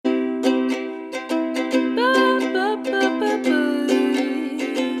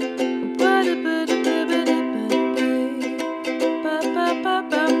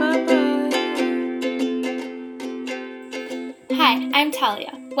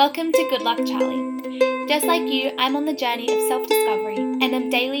Talia. Welcome to Good Luck Charlie. Just like you, I'm on the journey of self-discovery and am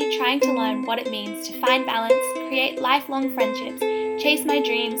daily trying to learn what it means to find balance, create lifelong friendships, chase my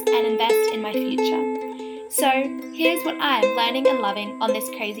dreams, and invest in my future. So, here's what I'm learning and loving on this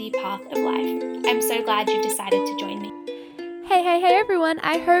crazy path of life. I'm so glad you've decided to join me. Hey everyone,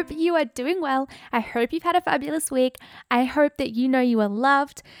 I hope you are doing well. I hope you've had a fabulous week. I hope that you know you are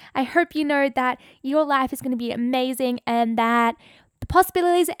loved. I hope you know that your life is going to be amazing and that the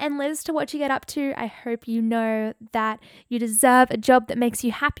possibilities are endless to what you get up to. I hope you know that you deserve a job that makes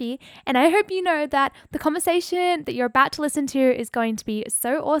you happy. And I hope you know that the conversation that you're about to listen to is going to be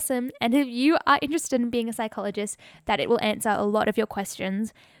so awesome. And if you are interested in being a psychologist, that it will answer a lot of your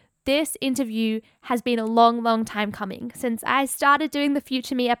questions. This interview has been a long time coming. Since I started doing the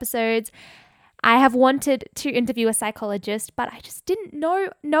Future Me episodes, I have wanted to interview a psychologist, but I just didn't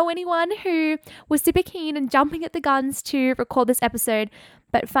know anyone who was super keen and jumping at the guns to record this episode.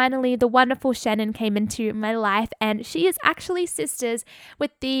 But finally, the wonderful Shannon came into my life, and she is actually sisters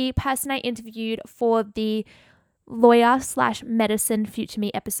with the person I interviewed for the lawyer/medicine Future Me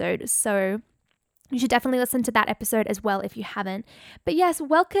episode. So you should definitely listen to that episode as well if you haven't. But yes,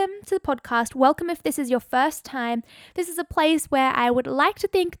 welcome to the podcast. Welcome if this is your first time. This is a place where I would like to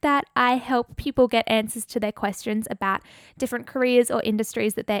think that I help people get answers to their questions about different careers or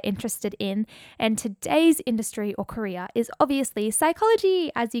industries that they're interested in. And today's industry or career is obviously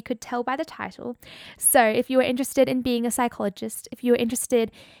psychology, as you could tell by the title. So if you are interested in being a psychologist, if you are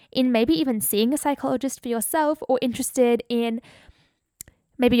interested in maybe even seeing a psychologist for yourself, or interested in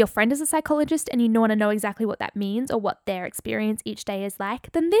maybe your friend is a psychologist and you want to know exactly what that means or what their experience each day is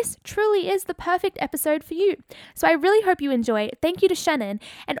like, then this truly is the perfect episode for you. So I really hope you enjoy. Thank you to Shannon.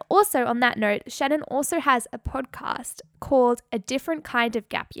 And also on that note, Shannon also has a podcast called A Different Kind of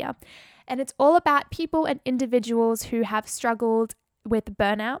Gap Year. And it's all about people and individuals who have struggled with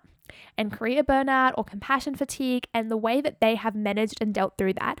burnout and career burnout or compassion fatigue and the way that they have managed and dealt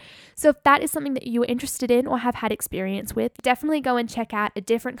through that. So if that is something that you are interested in or have had experience with, definitely go and check out A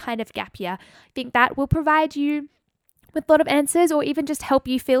Different Kind of Gap Year. I think that will provide you with a lot of answers or even just help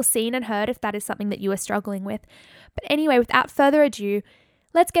you feel seen and heard if that is something that you are struggling with. But anyway, without further ado,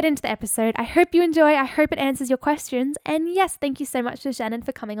 let's get into the episode. I hope you enjoy. I hope it answers your questions. And yes, thank you so much to Shannon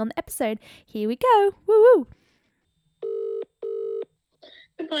for coming on the episode. Here we go. Woo woo.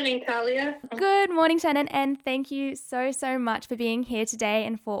 Good morning, Talia. Good morning, Shannon, and thank you so much for being here today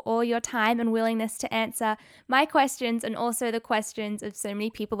and for all your time and willingness to answer my questions and also the questions of so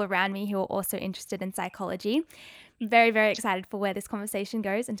many people around me who are also interested in psychology. I'm very excited for where this conversation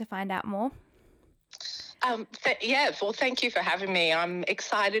goes and to find out more. Thank you for having me. I'm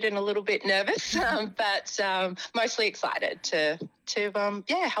excited and a little bit nervous, but mostly excited to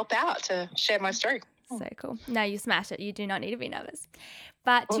help out, to share my story. So cool. No, you smash it. You do not need to be nervous.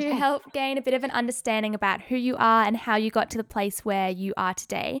 But to help gain a bit of an understanding about who you are and how you got to the place where you are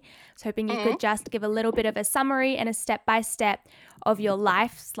today, I was hoping you could just give a little bit of a summary and a step-by-step of your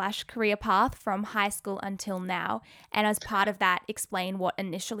life/career path from high school until now. And as part of that, explain what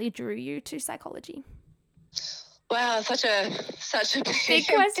initially drew you to psychology. Wow, such a big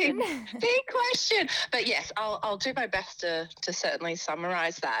question. Big question. But yes, I'll do my best to certainly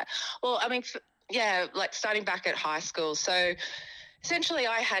summarize that. Well, I mean, starting back at high school. So essentially,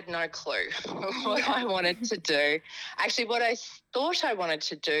 I had no clue what I wanted to do. Actually, what I thought I wanted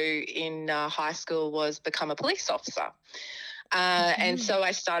to do in high school was become a police officer. And so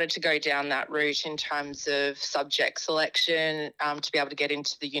I started to go down that route in terms of subject selection to be able to get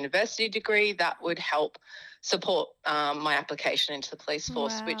into the university degree that would help support my application into the police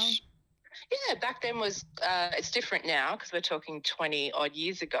force, which, back then was, it's different now because we're talking 20 odd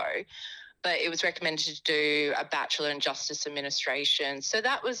years ago. But it was recommended to do a Bachelor in Justice Administration. So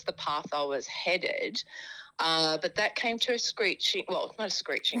that was the path I was headed. But that came to not a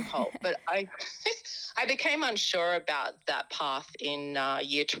screeching halt, but I became unsure about that path in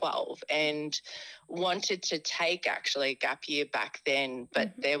year 12 and wanted to take actually a gap year back then,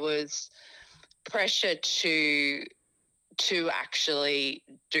 but there was pressure to actually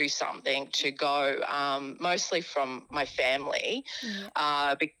do something, to go, mostly from my family,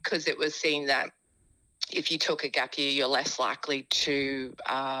 because it was seen that if you took a gap year, you're less likely to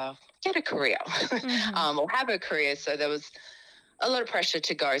get a career or have a career. So there was a lot of pressure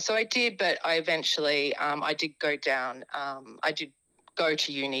to go. So I did, but I eventually, I did go down. I did go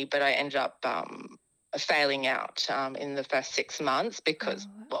to uni, but I ended up failing out in the first 6 months because,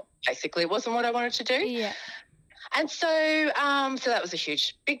 basically it wasn't what I wanted to do. Yeah. And so that was a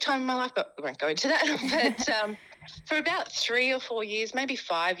big time in my life, but we won't go into that. But for about 3 or 4 years, maybe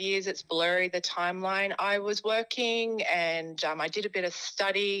 5 years, it's blurry, the timeline. I was working and I did a bit of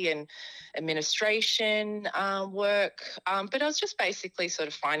study and administration work, but I was just basically sort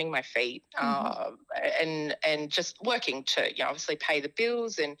of finding my feet and just working to, obviously pay the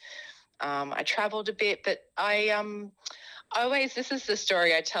bills, and I travelled a bit, but this is the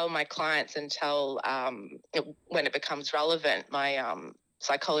story I tell my clients and tell when it becomes relevant, my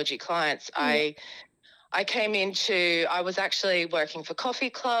psychology clients. I was actually working for Coffee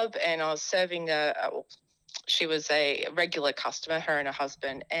Club, and I was serving she was a regular customer, her and her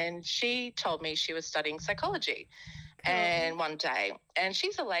husband, and she told me she was studying psychology. Cool. And one day, and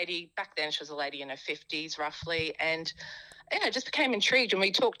she's a lady, back then she was a lady in her 50s roughly, and I just became intrigued, and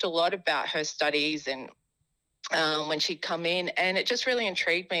we talked a lot about her studies and when she'd come in, and it just really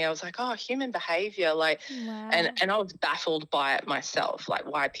intrigued me. I was like, oh, human behavior, like, wow. and I was baffled by it myself, like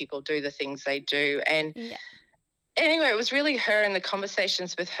why people do the things they do. And anyway, it was really her and the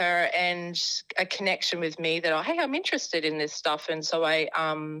conversations with her and a connection with me that, hey, I'm interested in this stuff. And so I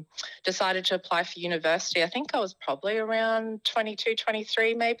decided to apply for university. I think I was probably around 22,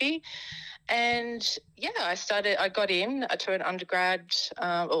 23 maybe. And I got in to an undergrad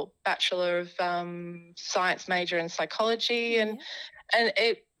or Bachelor of Science major in psychology, and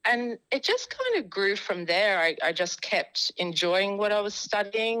it just kind of grew from there. I just kept enjoying what I was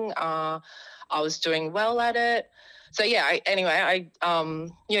studying. I was doing well at it. So I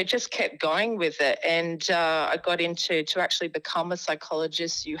just kept going with it, and I got into, to actually become a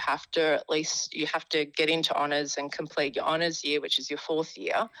psychologist, you have to get into honours and complete your honours year, which is your 4th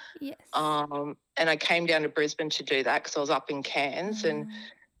year. Yes. And I came down to Brisbane to do that because I was up in Cairns and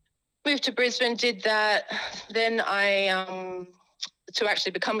moved to Brisbane, did that. Then to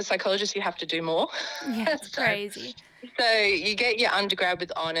actually become a psychologist, you have to do more. Yeah, it's crazy. So you get your undergrad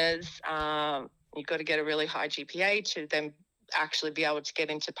with honours. You've got to get a really high GPA to then actually be able to get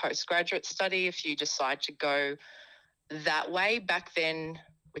into postgraduate study if you decide to go that way. Back then,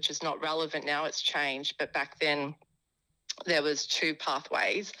 which is not relevant now, it's changed, but back then there was 2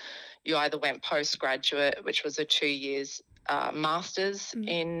 pathways. You either went postgraduate, which was a 2 years master's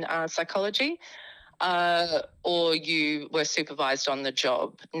in psychology, or you were supervised on the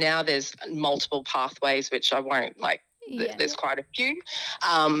job. Now there's multiple pathways, which I won't there's quite a few,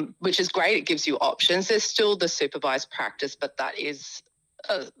 which is great. It gives you options. There's still the supervised practice, but that is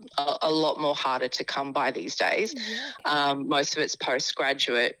a lot more harder to come by these days. Most of it's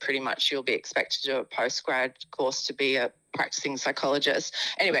postgraduate. Pretty much you'll be expected to do a postgrad course to be a practicing psychologist.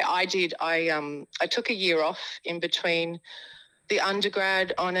 Anyway, I took a year off in between the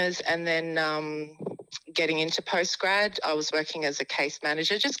undergrad honours and then getting into postgrad. I was working as a case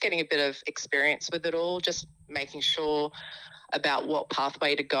manager, just getting a bit of experience with it all, just making sure about what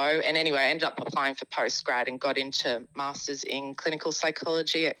pathway to go. And anyway, I ended up applying for postgrad and got into Masters in Clinical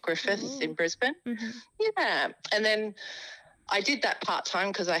Psychology at Griffith in Brisbane. Yeah. And then I did that part-time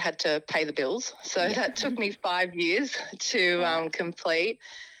because I had to pay the bills. So that took me 5 years to complete.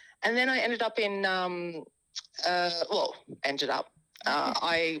 And then I ended up in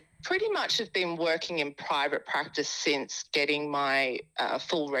I pretty much have been working in private practice since getting my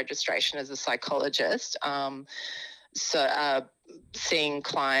full registration as a psychologist. Seeing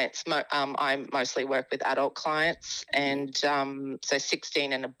clients, I mostly work with adult clients, and so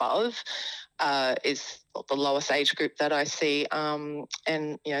 16 and above is the lowest age group that I see, and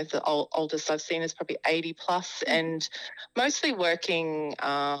the oldest I've seen is probably 80 plus, and mostly working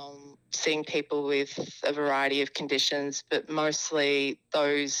seeing people with a variety of conditions, but mostly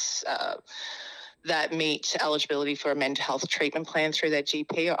those that meet eligibility for a mental health treatment plan through their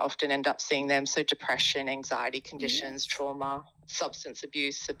GP. I often end up seeing them. So depression, anxiety conditions, trauma, substance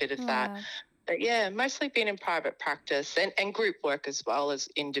abuse, a bit of that. But yeah, mostly been in private practice and group work as well as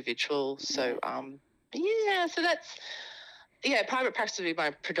individual. So so that's, private practice would be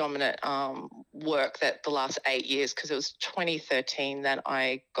my predominant work that the last 8 years, because it was 2013 that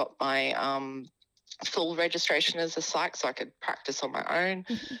I got my full registration as a psych, so I could practice on my own.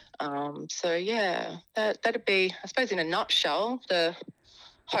 That'd be, I suppose, in a nutshell,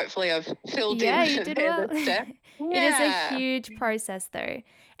 hopefully I've filled in you did well. the step. It is a huge process though.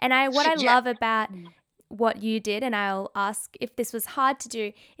 And what I love about what you did, and I'll ask if this was hard to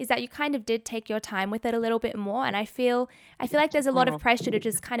do, is that you kind of did take your time with it a little bit more. And I feel like there's a lot of pressure to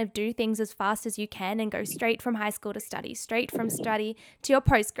just kind of do things as fast as you can and go straight from high school to study, straight from study to your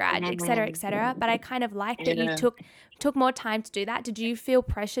postgrad, et cetera, et cetera. But I kind of like that you took more time to do that. Did you feel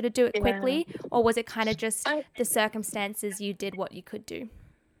pressure to do it quickly, or was it kind of just the circumstances, you did what you could do?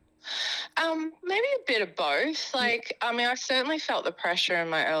 Maybe a bit of both. Like, I mean, I certainly felt the pressure in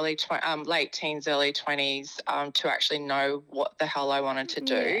my late teens, early 20s, to actually know what the hell I wanted to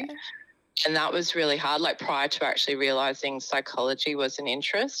do. Yeah. And that was really hard, like prior to actually realising psychology was an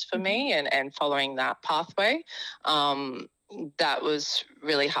interest for me and following that pathway. That was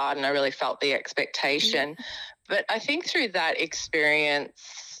really hard, and I really felt the expectation. But I think through that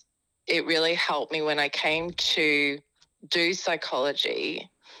experience, it really helped me when I came to do psychology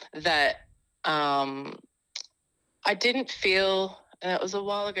that I didn't feel, and it was a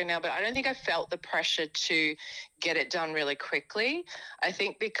while ago now, but I don't think I felt the pressure to get it done really quickly. I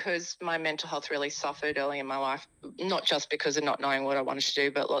think because my mental health really suffered early in my life, not just because of not knowing what I wanted to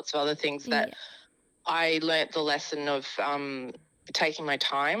do, but lots of other things that I learnt the lesson of taking my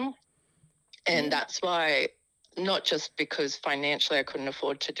time. And that's why, not just because financially I couldn't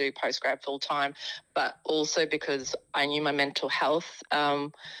afford to do postgrad full time, but also because I knew my mental health,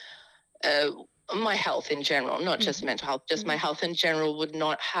 my health in general, not just mental health, just my health in general would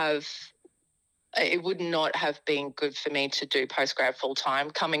not have been good for me to do postgrad full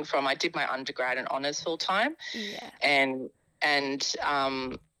time. Coming from, I did my undergrad and honours full time, and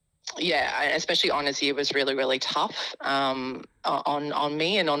especially honours year was really, really tough on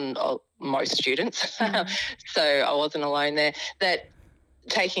me and on most students. So I wasn't alone there. That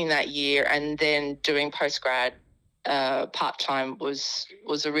taking that year and then doing postgrad part time was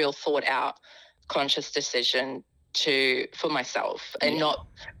a real thought out, conscious decision for myself, and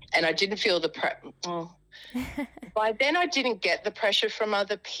I didn't feel the by then I didn't get the pressure from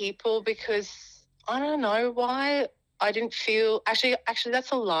other people, because I don't know why I didn't feel, actually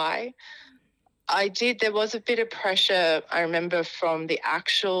that's a lie. There was a bit of pressure, I remember, from the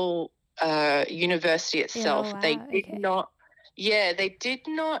actual university itself. They did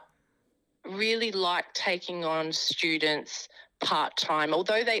not really like taking on students part-time,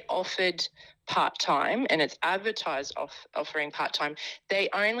 although they offered part-time and it's advertised offering part-time. They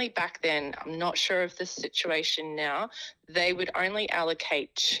only, back then, I'm not sure of the situation now, they would only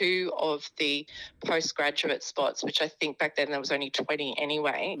allocate 2 of the postgraduate spots, which I think back then there was only 20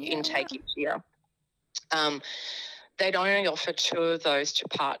 anyway, intake each year. They'd only offer 2 of those to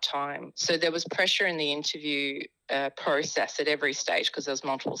part-time. So there was pressure in the interview process at every stage, because there was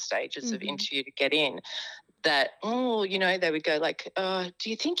multiple stages of interview to get in, that, they would go like, do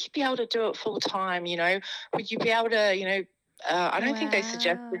you think you'd be able to do it full-time? Would you be able to, I don't think they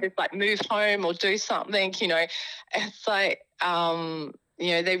suggested it's like move home or do something, It's like,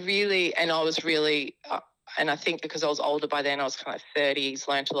 they really, and I was really, and I think because I was older by then, I was kind of 30s,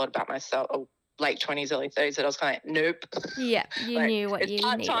 learned a lot about myself, late 20s, early 30s, that I was kind of like, nope. Yeah, you knew what you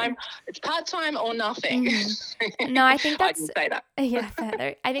needed. It's part-time or nothing. No, I think that's... I didn't say that. Yeah, fair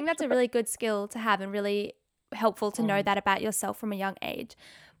though. I think that's a really good skill to have and really helpful to know that about yourself from a young age.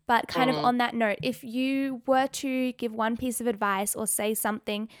 But kind of on that note, if you were to give one piece of advice or say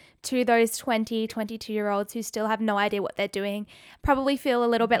something to those 20, 22-year-olds who still have no idea what they're doing, probably feel a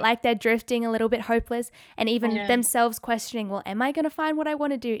little bit like they're drifting, a little bit hopeless, and even themselves questioning, well, am I going to find what I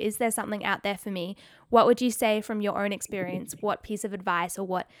want to do? Is there something out there for me? What would you say from your own experience? What piece of advice, or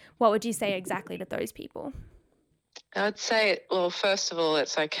what would you say exactly to those people? I would say, well, first of all,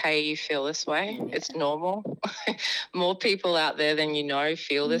 it's okay you feel this way. It's normal. More people out there than you know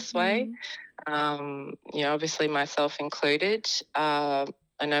feel this way. Obviously myself included. I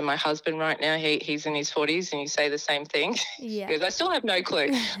know my husband right now, he's in his 40s, and you say the same thing. Yeah. Because I still have no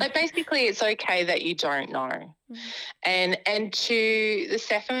clue. Like, basically, it's okay that you don't know. And the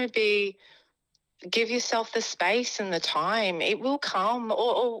second would be, give yourself the space and the time. It will come,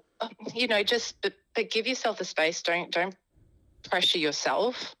 or but give yourself the space. Don't pressure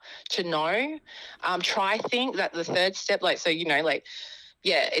yourself to know. Try think that the third step, it's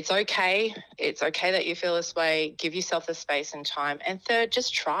okay. It's okay that you feel this way. Give yourself the space and time. And third,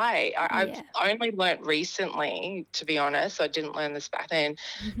 just try. I've only learnt recently, to be honest, I didn't learn this back then,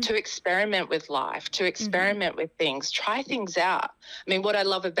 to experiment with life, to experiment with things, try things out. I mean, what I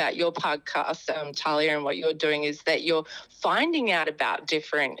love about your podcast, Talia, and what you're doing is that you're finding out about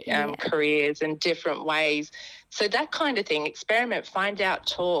different careers and different ways. So that kind of thing, experiment, find out,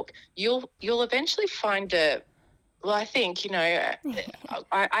 talk. You'll eventually find I think,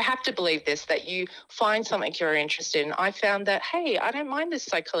 I have to believe this, that you find something you're interested in. I found that, hey, I don't mind this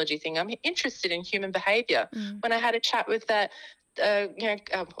psychology thing. I'm interested in human behaviour. When I had a chat with that, I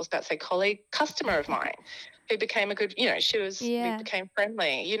was about to say colleague, customer of mine, who became a good, we became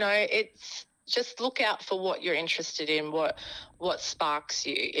friendly. It's just look out for what you're interested in, what sparks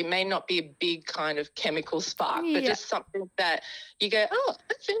you. It may not be a big kind of chemical spark, but just something that you go, oh,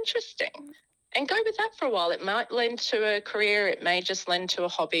 that's interesting. go with that for a while. It might lend to a career. It may just lend to a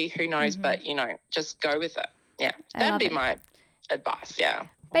hobby. Who knows? But, just go with it. Yeah. That'd be my advice. Yeah.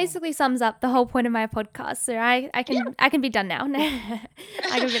 Basically sums up the whole point of my podcast. So I can be done now.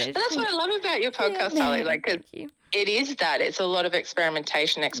 I can finish. That's what I love about your podcast, Sally. Like, cause it is that. It's a lot of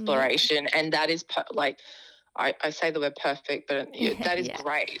experimentation, exploration, and that is I say the word perfect, but that is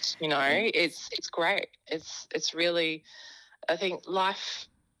great. It's great. It's really, I think life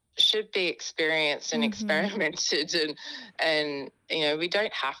should be experienced and experimented, and we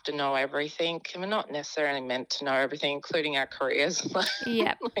don't have to know everything, and we're not necessarily meant to know everything, including our careers.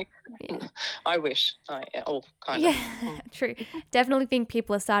 I wish. Kind of. True. Definitely think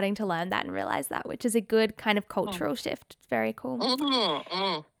people are starting to learn that and realize that, which is a good kind of cultural shift. It's very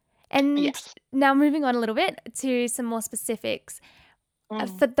cool. And now moving on a little bit to some more specifics.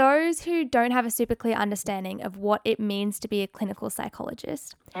 For those who don't have a super clear understanding of what it means to be a clinical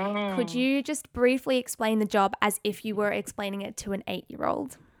psychologist, could you just briefly explain the job as if you were explaining it to an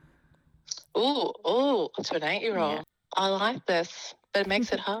 8-year-old? To an 8-year-old. Yeah. I like this, but it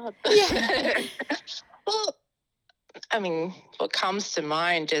makes it hard. Well, I mean, what comes to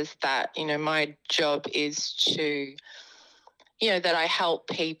mind is that, my job is to, that I help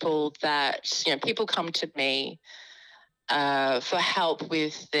people that, people come to me for help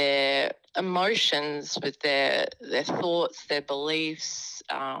with their emotions, with their thoughts, their beliefs,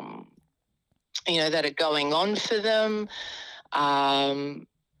 that are going on for them.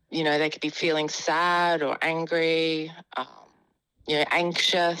 They could be feeling sad or angry,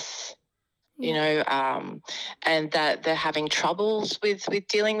 anxious, and that they're having troubles with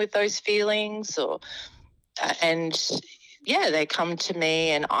dealing with those feelings, they come to me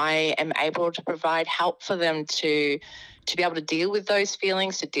and I am able to provide help for them to be able to deal with those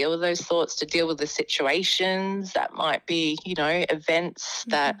feelings, to deal with those thoughts, to deal with the situations that might be, events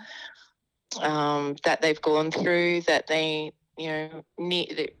that they've gone through, that they,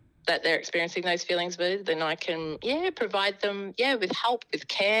 need, that they're experiencing those feelings with. Then I can, provide them, with help, with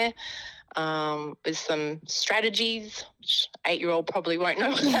care, with some strategies, which 8-year-old probably won't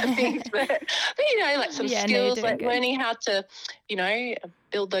know what that means, but like some skills, like learning how to,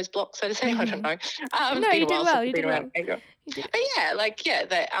 build those blocks, so to say. I don't know. You did well. You did well. But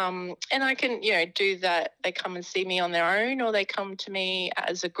and I can, do that. They come and see me on their own, or they come to me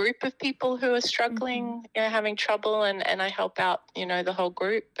as a group of people who are struggling, having trouble, and I help out, the whole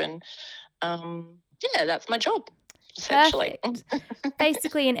group, and that's my job. Essentially.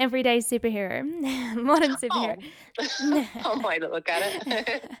 Basically an everyday superhero, modern superhero. One way to look at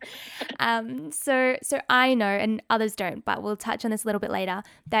it. So I know, and others don't, but we'll touch on this a little bit later,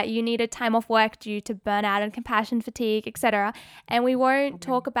 that you needed time off work due to burnout and compassion fatigue, etc. And we won't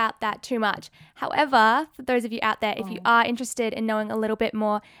talk about that too much. However, for those of you out there, if you are interested in knowing a little bit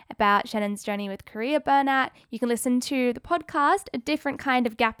more about Shannon's journey with career burnout, you can listen to the podcast, A Different Kind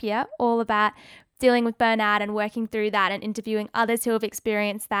of Gap Year, all about dealing with burnout and working through that and interviewing others who have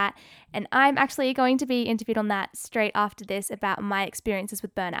experienced that. And I'm actually going to be interviewed on that straight after this about my experiences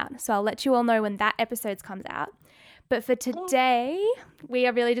with burnout. So I'll let you all know when that episode comes out. But for today, we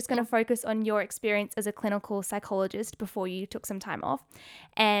are really just going to focus on your experience as a clinical psychologist before you took some time off,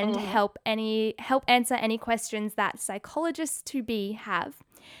 and help answer any questions that psychologists to be have.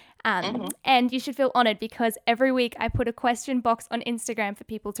 And you should feel honored, because every week I put a question box on Instagram for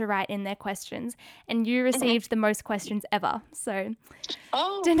people to write in their questions, and you received the most questions ever. So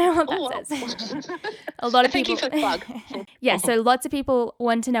don't know what that says. A lot of people. Thank you for the plug. So lots of people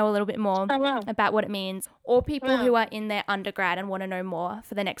want to know a little bit more about what it means, or people who are in their undergrad and want to know more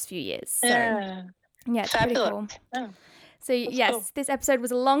for the next few years. So it's pretty cool. So cool. This episode was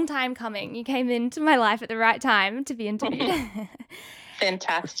a long time coming. You came into my life at the right time to be interviewed.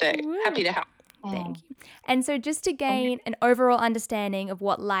 Fantastic. Happy to help. Thank you. And so just to gain an overall understanding of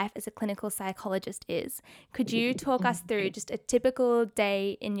what life as a clinical psychologist is, could you talk us through just a typical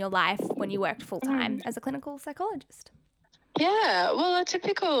day in your life when you worked full-time as a clinical psychologist? Yeah, well, a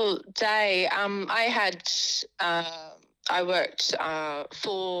typical day, I worked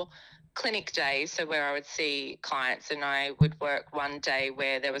 4 clinic days, so where I would see clients, and I would work one day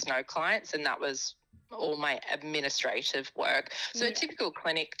where there was no clients, and that was all my administrative work. So a typical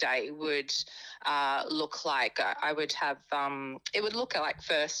clinic day would look like I would have, it would look like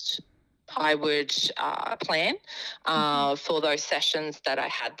first I would plan for those sessions that I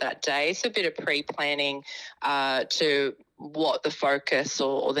had that day. So a bit of pre-planning to what the focus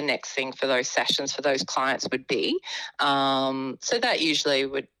or the next thing for those sessions for those clients would be. So that usually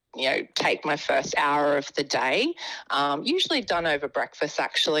would take my first hour of the day, usually done over breakfast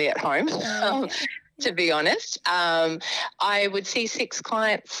actually at home. to be honest. I would see 6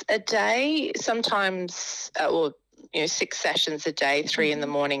 clients a day, sometimes, 6 sessions a day, 3 in the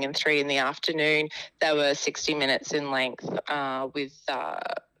morning and 3 in the afternoon. They were 60 minutes in length with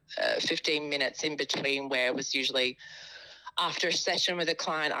 15 minutes in between, where it was usually after a session with a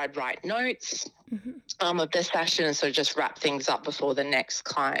client, I'd write notes of the session and sort of just wrap things up before the next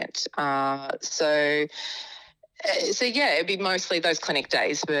client. So yeah, it'd be mostly those clinic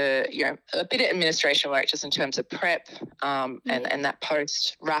days were, a bit of administration work just in terms of prep and that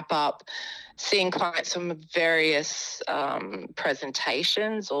post wrap up, seeing clients from various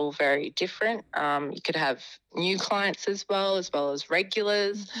presentations, all very different. You could have new clients as well as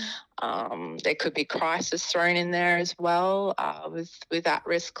regulars. There could be crisis thrown in there as well with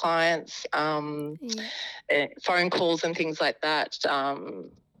at-risk clients, phone calls and things like that.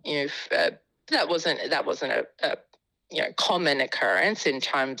 That wasn't a common occurrence in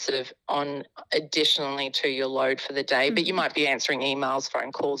terms of on additionally to your load for the day, but you might be answering emails,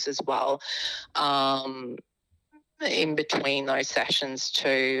 phone calls as well in between those sessions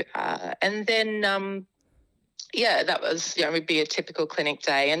too. And then that was, would be a typical clinic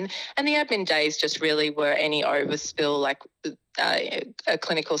day. And the admin days just really were any overspill, like a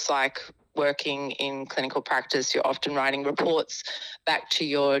clinical psych working in clinical practice, you're often writing reports back to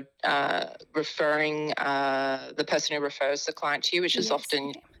your referring, the person who refers the client to you, which is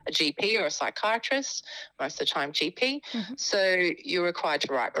often a GP or a psychiatrist, most of the time GP. So you're required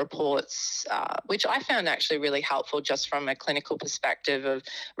to write reports, which I found actually really helpful just from a clinical perspective of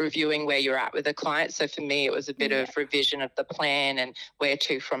reviewing where you're at with the client. So for me, it was a bit of revision of the plan and where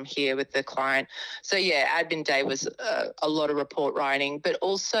to from here with the client. So admin day was a lot of report writing, but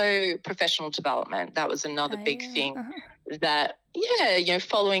also professional development. That was another big thing that,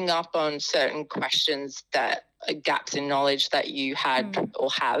 following up on certain questions that gaps in knowledge that you had or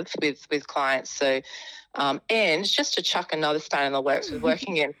have with clients. So, and just to chuck another spanner in the works with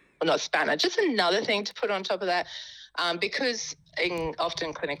working in, well, not spanner, just another thing to put on top of that, because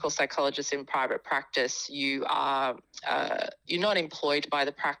often clinical psychologists in private practice, you are you're not employed by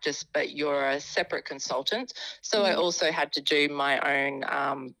the practice, but you're a separate consultant. So I also had to do my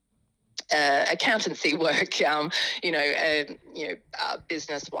own accountancy work,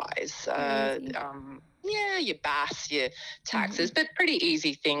 business-wise. Your BAS, your taxes, but pretty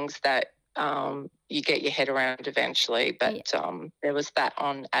easy things that you get your head around eventually. But there was that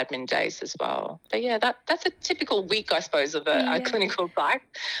on admin days as well. But that's a typical week, I suppose, of a clinical psych.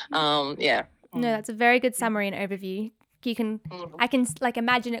 No, that's a very good summary and overview. I can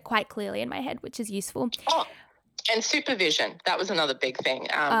imagine it quite clearly in my head, which is useful. Oh. And supervision, that was another big thing.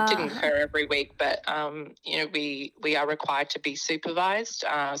 Didn't occur every week, but, we are required to be supervised.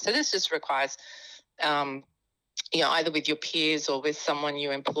 So this just requires, either with your peers or with someone you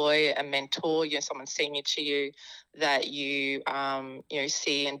employ, a mentor, someone senior to you that you,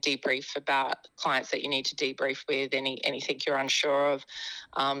 see and debrief about clients that you need to debrief with, anything you're unsure of,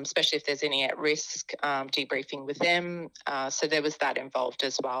 especially if there's any at risk, debriefing with them. So there was that involved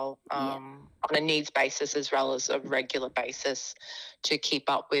as well, on a needs basis as well as a regular basis to keep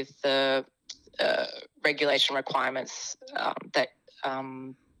up with the regulation requirements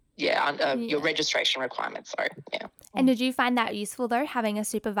your registration requirements. Sorry, And did you find that useful though, having a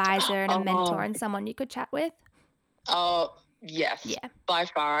supervisor and a mentor and someone you could chat with? Oh, yes. Yeah. By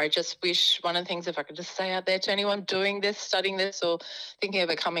far. I just wish one of the things, if I could just say out there to anyone doing this, studying this or thinking of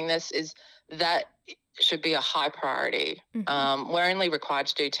becoming this, is that should be a high priority. We're only required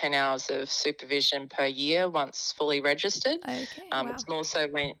to do 10 hours of supervision per year once fully registered. Okay. It's more so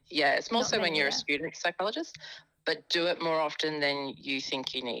when you're a student psychologist, but do it more often than you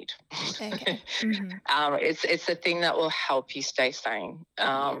think you need. Okay. It's the thing that will help you stay sane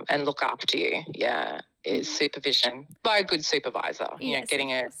and look after you. Is supervision by a good supervisor. Getting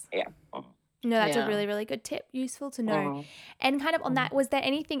it. No, that's a really, really good tip. Useful to know. And kind of on that, was there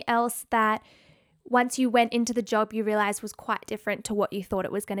anything else that once you went into the job you realized was quite different to what you thought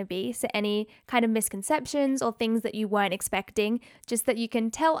it was going to be? So any kind of misconceptions or things that you weren't expecting, just that you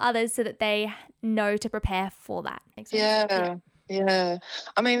can tell others so that they know to prepare for that? Yeah.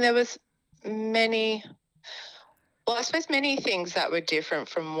 I mean, there was many things that were different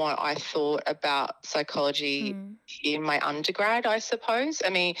from what I thought about psychology in my undergrad, I suppose. I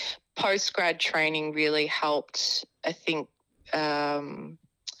mean, post-grad training really helped, I think,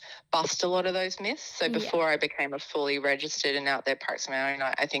 bust a lot of those myths. So before I became a fully registered and out there practicing my own,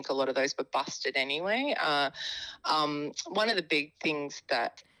 I think a lot of those were busted anyway. One of the big things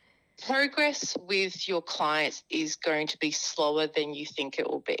that progress with your clients is going to be slower than you think it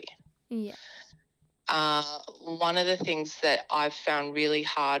will be. one of the things that I've found really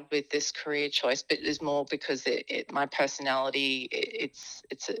hard with this career choice, but is more because my personality,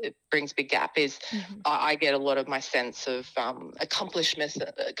 it brings big gap, is I get a lot of my sense of accomplishment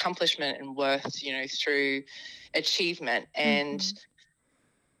and worth, you know, through achievement, and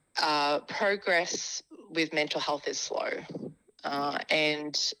progress with mental health is slow.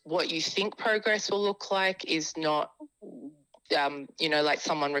 And what you think progress will look like is not, you know, like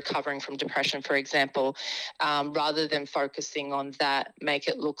someone recovering from depression, for example, rather than focusing on that, make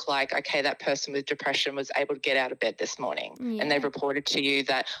it look like, okay, that person with depression was able to get out of bed this morning, and they've reported to you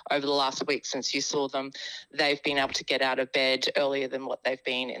that over the last week since you saw them, they've been able to get out of bed earlier than what they've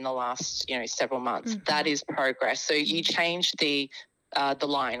been in the last, you know, several months. That is progress. So you change the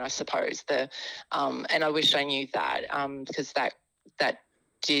line, I suppose. And I wish I knew that, because that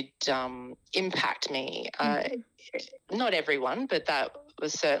did impact me. Not everyone, but that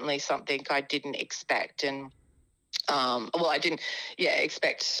was certainly something I didn't expect. And I didn't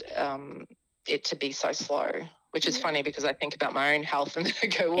expect it to be so slow, which is funny because I think about my own health and then I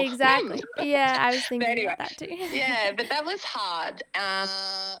go, well, exactly. Yeah, I was thinking anyway, about that too. Yeah, but that was hard.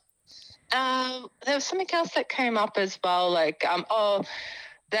 There was something else that came up as well, like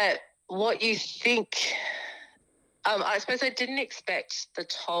that what you think. I suppose I didn't expect the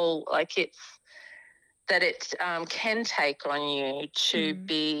toll, like it can take on you to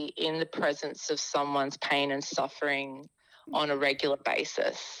be in the presence of someone's pain and suffering on a regular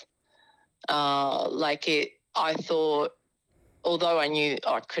basis. I thought, although I knew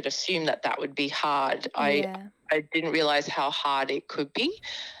I could assume that would be hard, I didn't realise how hard it could be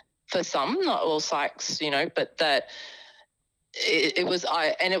for some, not all psychs, you know, but that it was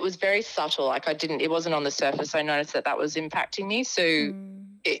very subtle. Like it wasn't on the surface. I noticed that was impacting me. So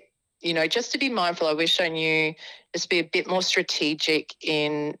you know, just to be mindful, I wish I knew, just be a bit more strategic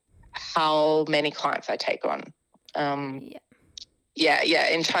in how many clients I take on.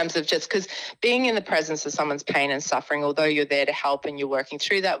 In terms of, just because being in the presence of someone's pain and suffering, although you're there to help and you're working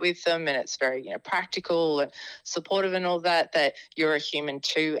through that with them, and it's very, you know, practical and supportive and all that you're a human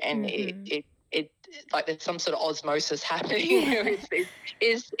too, and it like there's some sort of osmosis happening where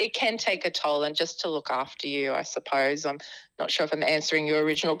it can take a toll, and just to look after you, I suppose. I'm not sure if I'm answering your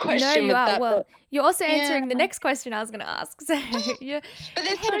original question. No, you are. Well, you're also answering the next question I was going to ask. So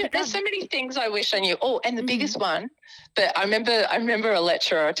but there's so many things I wish I knew. Oh, and the biggest one, but I remember a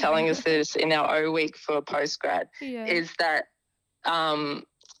lecturer telling us this in our O week for postgrad, is that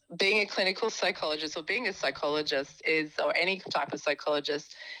being a clinical psychologist or being a psychologist or any type of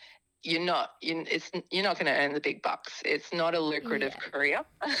psychologist, you're not going to earn the big bucks. It's not a lucrative career.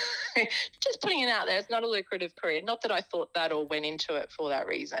 Just putting it out there, it's not a lucrative career. Not that I thought that or went into it for that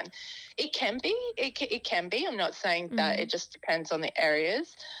reason. It can be. It can be. I'm not saying that. It just depends on the area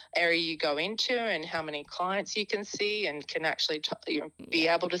you go into and how many clients you can see and can actually be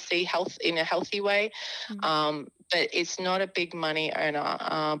able to see health in a healthy way. But it's not a big money earner.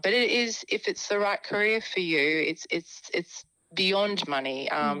 But it is, if it's the right career for you, it's beyond money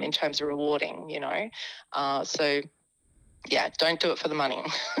in terms of rewarding, you know. So, don't do it for the money.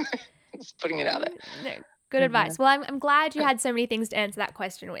 Just putting it out there. No, good advice. Well, I'm glad you had so many things to answer that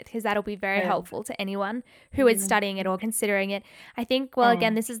question with, because that'll be very helpful to anyone who is studying it or considering it. I think,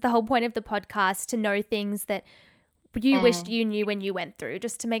 again, this is the whole point of the podcast, to know things that you wished you knew when you went through,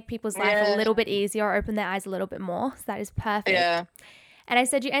 just to make people's life a little bit easier or open their eyes a little bit more. So that is perfect. Yeah. And I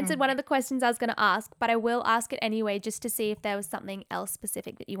said you answered one of the questions I was going to ask, but I will ask it anyway, just to see if there was something else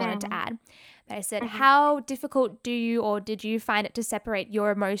specific that you wanted to add. But I said, how difficult did you find it to separate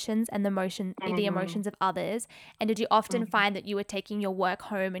your emotions and the emotions of others? And did you often find that you were taking your work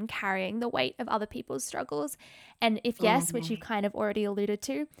home and carrying the weight of other people's struggles? And if yes, which you kind of already alluded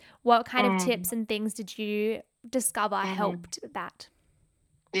to, what kind of tips and things did you discover helped that?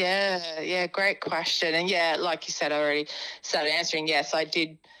 Yeah, great question. And like you said, I already started answering. Yes, I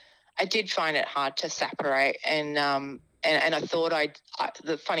did find it hard to separate, and I thought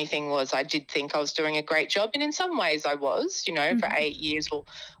the funny thing was, I did think I was doing a great job, and in some ways I was, you know, for 8 years, well,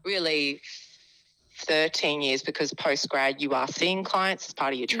 really 13 years, because post-grad you are seeing clients as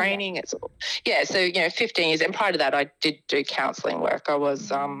part of your training. So, 15 years. And prior to that, I did do counselling work. I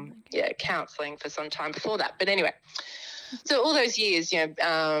was, counselling for some time before that. But anyway, so all those years,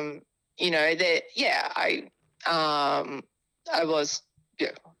 I was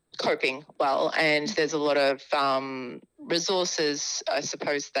coping well, and there's a lot of resources, I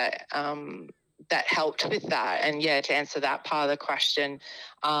suppose, that helped with that. And to answer that part of the question,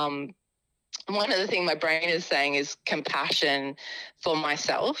 one of the things my brain is saying is compassion for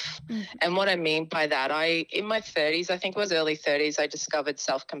myself. And what I mean by that, in my 30s, I think it was early 30s, I discovered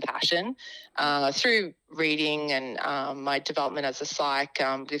self-compassion through reading and my development as a psych,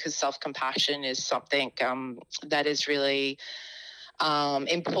 because self-compassion is something that is really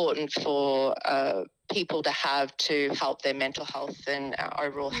important for people to have to help their mental health and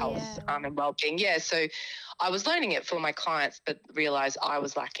overall health and well-being. Yeah, so I was learning it for my clients, but realised I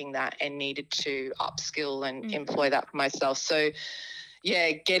was lacking that and needed to upskill and employ that for myself. So,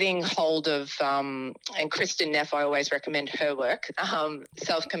 yeah, getting hold of, and Kristen Neff, I always recommend her work.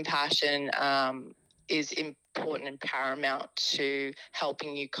 Self-compassion is important and paramount to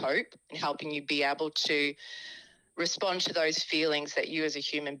helping you cope and helping you be able to respond to those feelings that you as a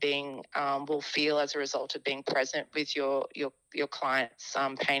human being will feel as a result of being present with your client's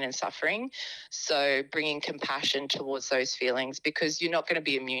pain and suffering. So bringing compassion towards those feelings, because you're not going to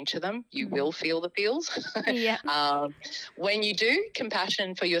be immune to them. You will feel the feels. When you do,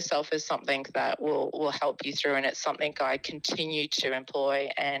 compassion for yourself is something that will help you through, and it's something I continue to employ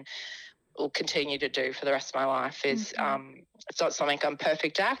and will continue to do for the rest of my life. It's not something I'm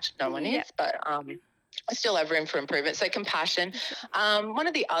perfect at. No one is, but I still have room for improvement. So compassion. One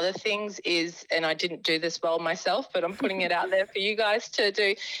of the other things is, and I didn't do this well myself, but I'm putting it out there for you guys to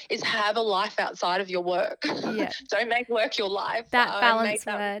do, is have a life outside of your work. Don't make work your life. That balance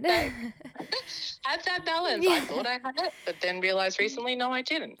word. Have that balance. I thought I had it, but then realised recently, no, I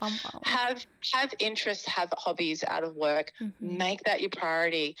didn't. Have interests, have hobbies out of work. Make that your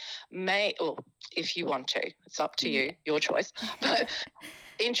priority. If you want to. It's up to you, your choice. But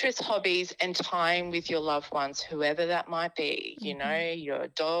interests, hobbies, and time with your loved ones, whoever that might be, you know, your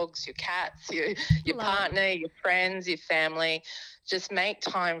dogs, your cats, your partner, your friends, your family. Just make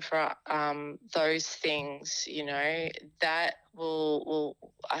time for those things, you know, that will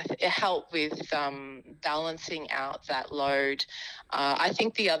help with balancing out that load. I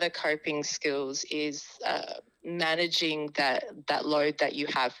think the other coping skills is managing that load that you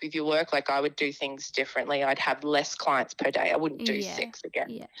have with your work. Like, I would do things differently. I'd have less clients per day. I wouldn't do 6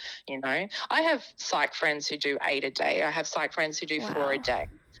 again. You know, I have psych friends who do 8 a day. I have psych friends who do 4 a day.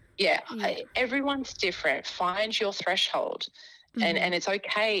 Everyone's different. Find your threshold. And it's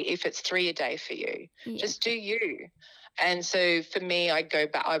okay if it's 3 a day for you. Just do you. And so for me,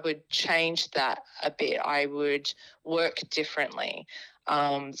 I would change that a bit. I would work differently.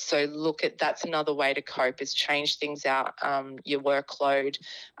 So that's another way to cope, is change things out, your workload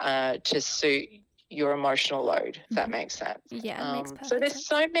to suit your emotional load, if that makes sense. Yeah, makes perfect so there's sense.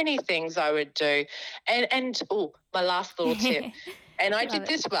 so many things I would do. And my last little tip, and I did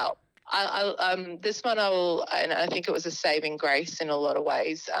this well. This one and I think it was a saving grace in a lot of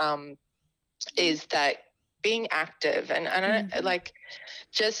ways, is that being active and I like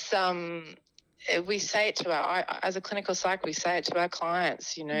just we say it to as a clinical psych, we say it to our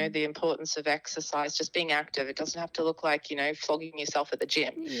clients, you know, the importance of exercise, just being active. It doesn't have to look like, you know, flogging yourself at the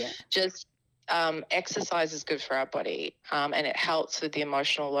gym. Just exercise is good for our body, and it helps with the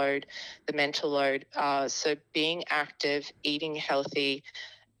emotional load, the mental load. So being active, eating healthy.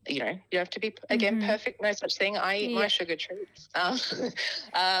 You know, you have to be, again, perfect, no such thing. I eat my sugar treats.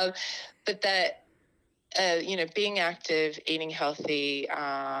 But that, you know, being active, eating healthy,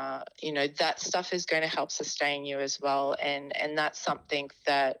 you know, that stuff is going to help sustain you as well. And that's something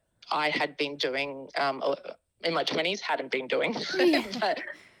that I had been doing in my 20s, hadn't been doing. But,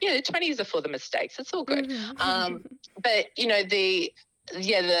 you know, the 20s are for the mistakes. It's all good. But, you know,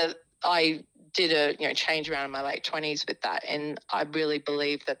 I did a change around in my late 20s with that, and I really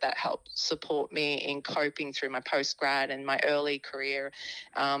believe that helped support me in coping through my post-grad and my early career,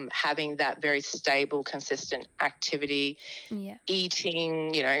 having that very stable, consistent activity,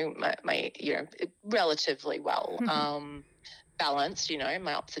 eating, you know, my relatively well, balanced, you know,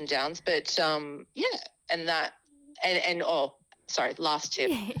 my ups and downs, but and that sorry, last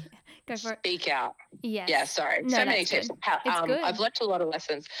tip. Go for it. Speak out. Yes. Yeah, sorry. No, so many tips. Good. I've learnt a lot of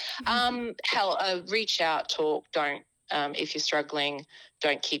lessons. Reach out, talk. Don't, if you're struggling,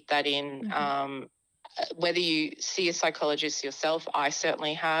 don't keep that in. Whether you see a psychologist yourself, I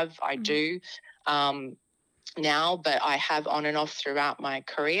certainly have. I do now, but I have on and off throughout my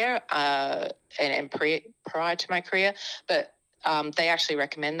career and prior to my career. But they actually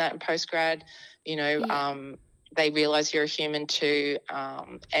recommend that in postgrad, you know, they realise you're a human too,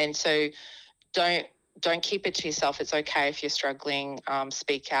 and so don't keep it to yourself. It's okay if you're struggling.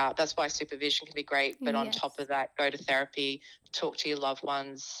 Speak out. That's why supervision can be great. But on top of that, go to therapy. Talk to your loved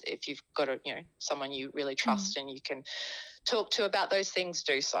ones. If you've got someone you really trust and you can talk to about those things,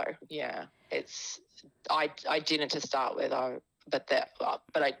 do so. Yeah, I didn't to start with, but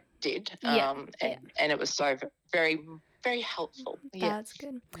I did. Yeah. And it was so very, very helpful. That's Yes.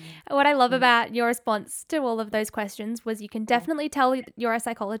 good. What I love about your response to all of those questions was you can definitely tell you're a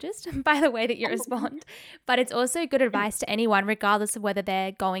psychologist by the way that you respond, but it's also good advice to anyone, regardless of whether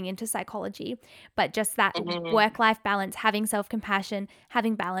they're going into psychology. But just that work-life balance, having self-compassion,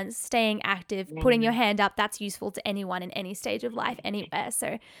 having balance, staying active, putting your hand up, that's useful to anyone in any stage of life, anywhere.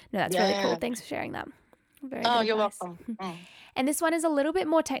 So, no, that's really cool. Thanks for sharing that. Very good You're advice. welcome. And this one is a little bit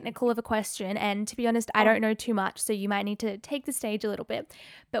more technical of a question. And to be honest, I don't know too much, so you might need to take the stage a little bit.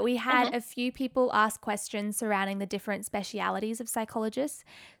 But we had a few people ask questions surrounding the different specialities of psychologists.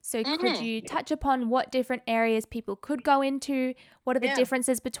 So could you touch upon what different areas people could go into? What are the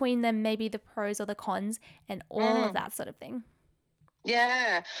differences between them, maybe the pros or the cons, and all of that sort of thing?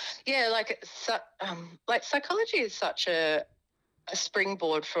 Yeah. Like psychology is such a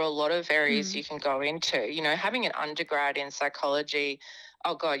springboard for a lot of areas you can go into. You know, having an undergrad in psychology,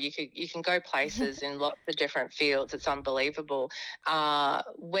 oh God, you can go places in lots of different fields. It's unbelievable.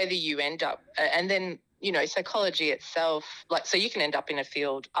 Whether you end up, and then, you know, psychology itself, like, so you can end up in a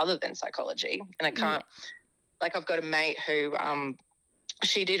field other than psychology. And I can't, like, I've got a mate who,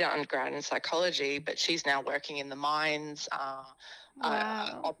 she did an undergrad in psychology, but she's now working in the mines,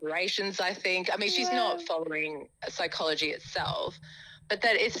 operations, I think. I mean, she's not following psychology itself, but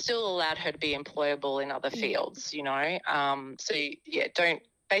that it's still allowed her to be employable in other fields, you know.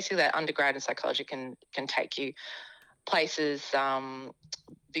 Basically that undergrad in psychology can take you places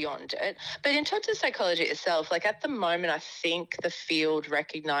beyond it. But in terms of psychology itself, like at the moment, I think the field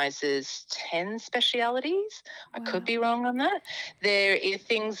recognises 10 specialities. I could be wrong on that. There are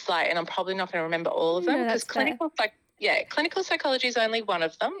things like, and I'm probably not going to remember all of them, because clinical psychology is only one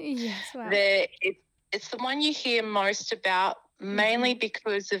of them. Yes, wow. It's the one you hear most about, mainly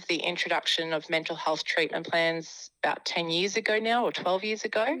because of the introduction of mental health treatment plans about 10 years ago now, or 12 years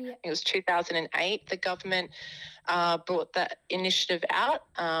ago. It was 2008. The government brought that initiative out,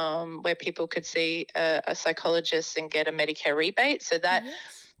 where people could see a psychologist and get a Medicare rebate. So that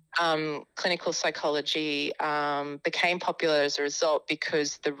clinical psychology became popular as a result,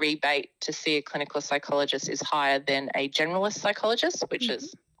 because the rebate to see a clinical psychologist is higher than a generalist psychologist, which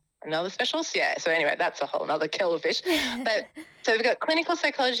is another specialist. Yeah. So anyway, that's a whole other kettle of fish. But so we've got clinical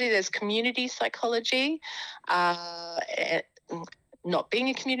psychology. There's community psychology. Not being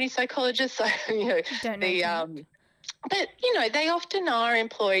a community psychologist, so but you know, they often are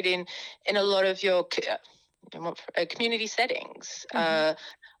employed in a lot of your community settings.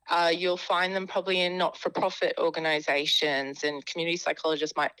 You'll find them probably in not-for-profit organisations, and community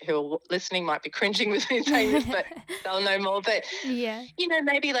psychologists who are listening might be cringing with me saying this, but they'll know more. But you know,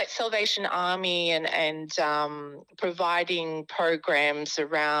 maybe like Salvation Army and providing programs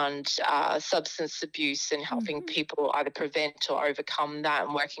around substance abuse and helping people either prevent or overcome that,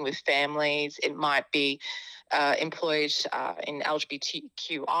 and working with families. It might be employed in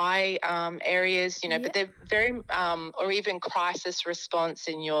LGBTQI areas, you know, but they're very, or even crisis response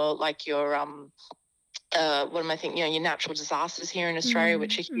in your what am I thinking? You know, your natural disasters here in Australia,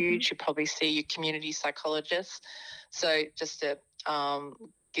 which are huge. You probably see your community psychologists. So just to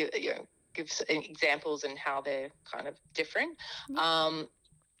give examples and how they're kind of different.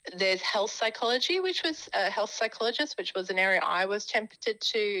 There's health psychology, which was health psychologist, which was an area I was tempted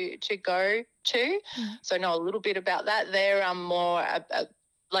to go to. So I know a little bit about that. They're more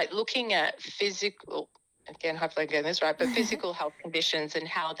like looking at physical, again, hopefully I'm getting this right, but physical health conditions and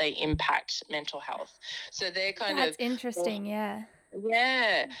how they impact mental health. So they're That's interesting, Yeah.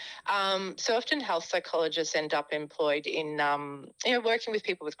 So often health psychologists end up employed in, working with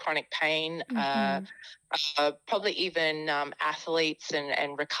people with chronic pain, probably even athletes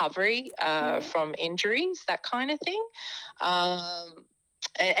and recovery from injuries, that kind of thing.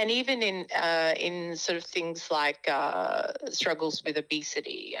 And even in sort of things like struggles with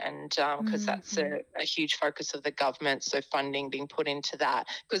obesity, and because that's a huge focus of the government, so funding being put into that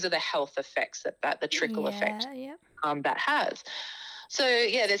because of the health effects that the trickle effect that has. So,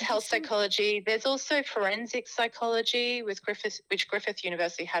 there's health psychology. There's also forensic psychology which Griffith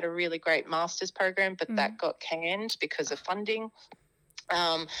University had a really great master's program, but that got canned because of funding.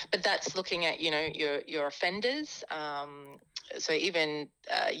 But that's looking at, you know, your offenders, so even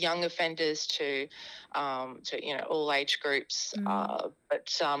young offenders to you know, all age groups,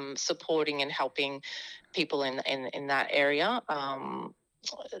 but supporting and helping people in that area.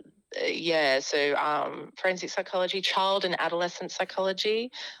 So forensic psychology, child and adolescent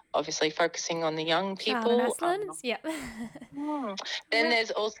psychology, obviously focusing on the young people. Child and adolescents, Then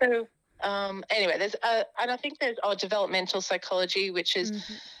there's also, there's and I think there's developmental psychology, which is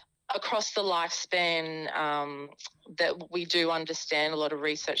across the lifespan, that we do understand, a lot of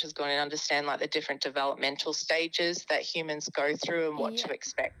research has gone and understand like the different developmental stages that humans go through and what to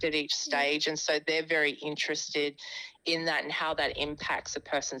expect at each stage. And so they're very interested in that and how that impacts a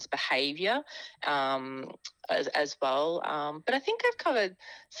person's behaviour as well. But I think I've covered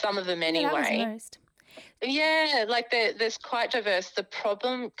some of them anyway. That was most. Yeah, like there's quite diverse. The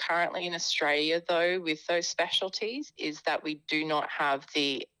problem currently in Australia, though, with those specialties is that we do not have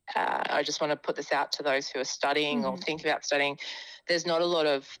the I just want to put this out to those who are studying or think about studying. There's not a lot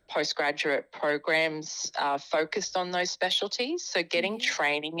of postgraduate programs focused on those specialties. So getting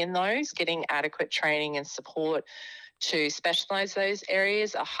training in those, getting adequate training and support to specialise those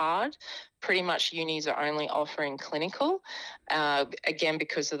areas are hard. Pretty much unis are only offering clinical, again,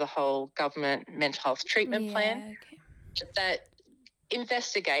 because of the whole government mental health treatment plan. That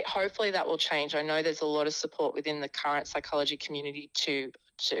investigate, hopefully that will change. I know there's a lot of support within the current psychology community to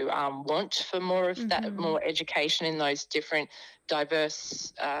want for more of that, more education in those different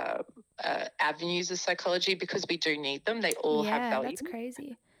diverse avenues of psychology, because we do need them. They all have value. That's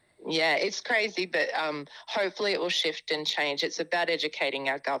crazy. Yeah, it's crazy, but hopefully it will shift and change. It's about educating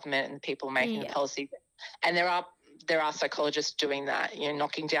our government and the people making the policy. And there are psychologists doing that,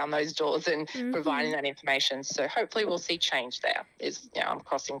 knocking down those doors and providing that information. So hopefully we'll see change there. I'm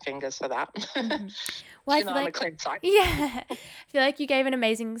crossing fingers for that. Well, I feel like, on the clean side. I feel like you gave an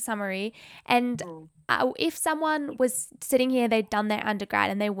amazing summary. And if someone was sitting here, they'd done their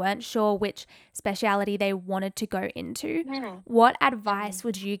undergrad and they weren't sure which speciality they wanted to go into, what advice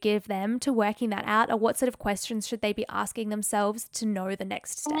would you give them to working that out, or what sort of questions should they be asking themselves to know the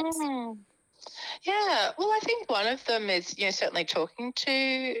next steps? Yeah, well, I think one of them is, certainly talking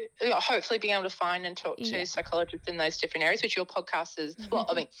to, hopefully being able to find and talk to psychologists in those different areas, which your podcast is, well,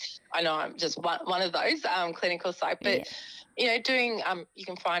 I mean, I know I'm just one of those, clinical psych, but, doing, you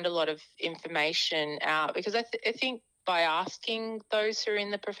can find a lot of information out, because I think by asking those who are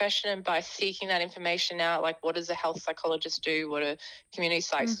in the profession and by seeking that information out, like what does a health psychologist do, what do community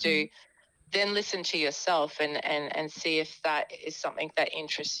psychs do, then listen to yourself and see if that is something that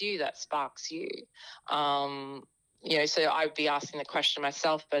interests you, that sparks you. So I'd be asking the question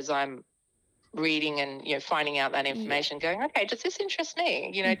myself as I'm reading and, finding out that information, going, okay, does this interest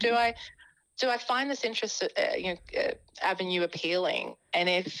me? Do I find this interest, avenue appealing? And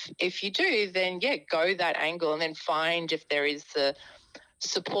if you do, then, go that angle and then find if there is the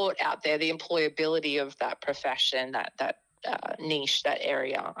support out there, the employability of that profession, that niche, that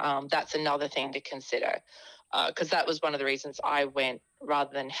area. That's another thing to consider, because that was one of the reasons I went,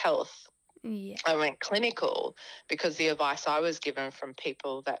 rather than health, I went clinical, because the advice I was given from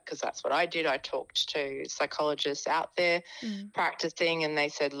people because that's what I did. I talked to psychologists out there practicing, and they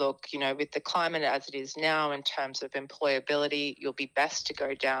said, look, with the climate as it is now in terms of employability, you'll be best to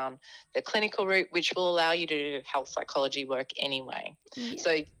go down the clinical route, which will allow you to do health psychology work anyway.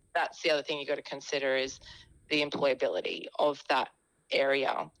 So that's the other thing you got to consider, is the employability of that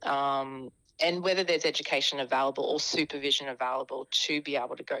area, and whether there's education available or supervision available to be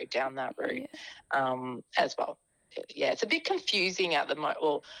able to go down that route as well. Yeah, it's a bit confusing at the moment.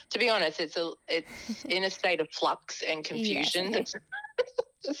 Well, to be honest, it's in a state of flux and confusion.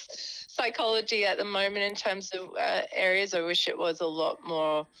 Psychology at the moment in terms of areas. I wish it was a lot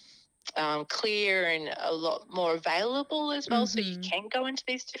more clear and a lot more available as well, so you can go into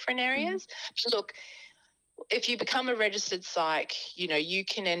these different areas. Look, if you become a registered psych, you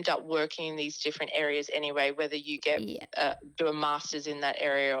can end up working in these different areas anyway, whether you get do a master's in that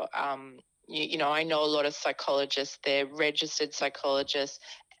area. I know a lot of psychologists, they're registered psychologists,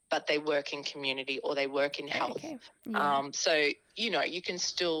 but they work in community or they work in health. So, you can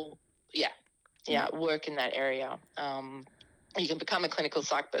still, work in that area. You can become a clinical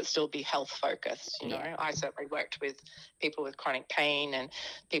psych but still be health focused. I certainly worked with people with chronic pain and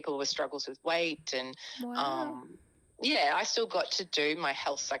people with struggles with weight, and I still got to do my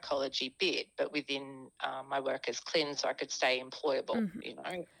health psychology bit, but within my work as clin, so I could stay employable.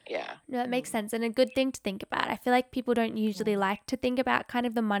 No, that makes sense, and a good thing to think about. I feel like people don't usually like to think about kind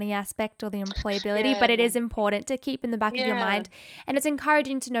of the money aspect or the employability, but it is important to keep in the back of your mind, and it's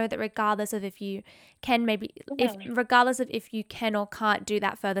encouraging to know that regardless of if you can if you can or can't do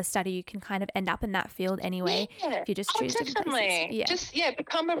that further study, you can kind of end up in that field anyway if you just choose different places.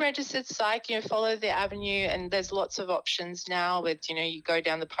 Become a registered psych, follow the avenue, and there's lots of options now with, you go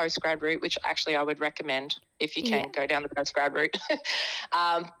down the postgrad route, which actually I would recommend if you can go down the postgrad route.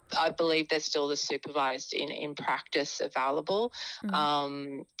 I believe there's still the supervised in practice available.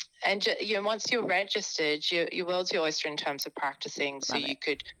 And once you're registered, your world's your oyster in terms of practicing. So you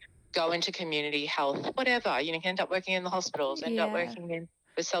could go into community health, whatever. You can end up working in the hospitals, end up working in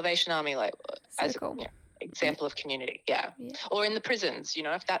with Salvation Army, like So as cool. a example of community, Yeah. or in the prisons,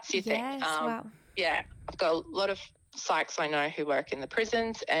 if that's your thing. Yes, wow. Yeah, I've got a lot of psychs I know who work in the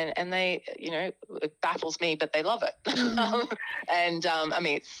prisons, and they, it baffles me, but they love it. And I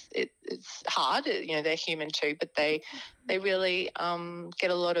mean, it's hard. They're human too, but they really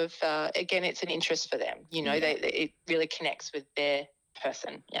get a lot of. Again, it's an interest for them. It really connects with their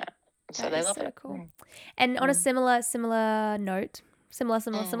person. Yeah, so That they is love so it. cool. And on a similar note. Similar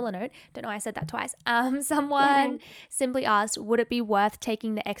note. Don't know why I said that twice. Someone simply asked, would it be worth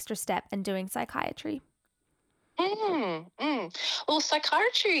taking the extra step and doing psychiatry? Well,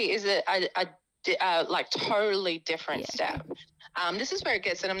 psychiatry is a like totally different step. This is where it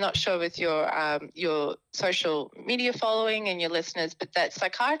gets, and I'm not sure with your social media following and your listeners, but that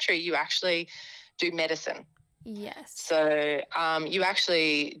psychiatry, you actually do medicine. Yes. So you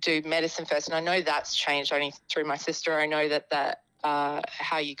actually do medicine first, and I know that's changed only through my sister. I know that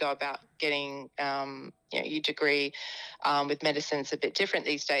how you go about getting your degree with medicine is a bit different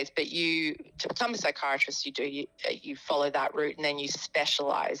these days. But to become a psychiatrist, you follow that route, and then you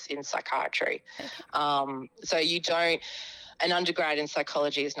specialise in psychiatry. Okay. So you don't. An undergrad in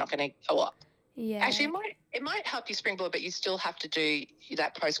psychology is not going to go up. Yeah. Actually, it might help you springboard, but you still have to do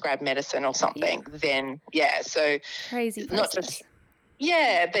that postgrad medicine or something. Then, so crazy process. Not just.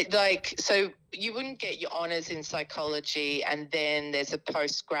 Yeah, but so you wouldn't get your honours in psychology, and then there's a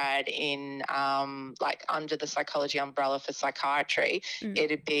postgrad in under the psychology umbrella for psychiatry.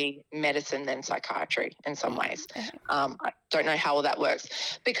 It'd be medicine then psychiatry in some ways. I don't know how all that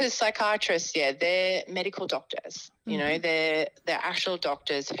works, because psychiatrists, they're medical doctors. They're actual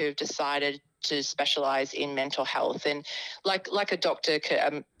doctors who've decided to specialise in mental health, and like a doctor,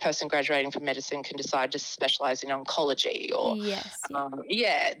 a person graduating from medicine can decide to specialise in oncology or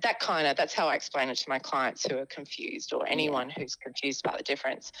that's how I explain it to my clients who are confused, or anyone who's confused about the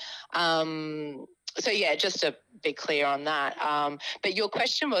difference. So just to be clear on that. But your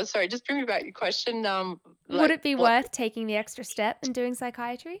question was, sorry, just bring me back your question. Would it be worth taking the extra step and doing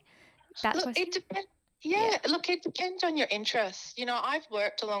psychiatry? Look, it depends. Look, it depends on your interests. I've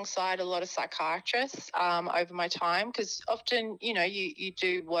worked alongside a lot of psychiatrists over my time, because often, you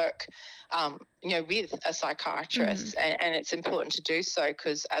do work, with a psychiatrist, and it's important to do so,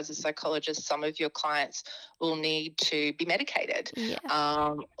 because as a psychologist, some of your clients will need to be medicated,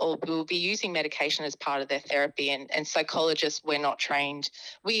 or will be using medication as part of their therapy. And psychologists, we're not trained.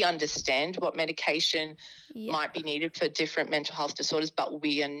 We understand what medication might be needed for different mental health disorders, but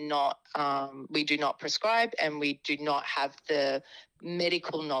we are not, we do not prescribe, and we do not have the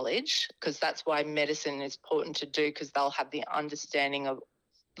medical knowledge, because that's why medicine is important to do, because they'll have the understanding of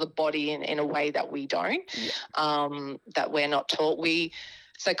the body in a way that we don't, that we're not taught.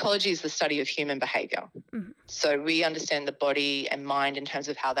 Psychology is the study of human behaviour. So we understand the body and mind in terms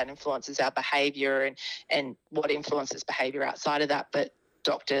of how that influences our behaviour, and what influences behaviour outside of that. But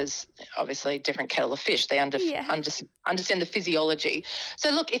doctors, obviously, different kettle of fish. They understand the physiology.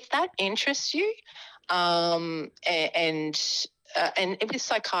 So look, if that interests you, and with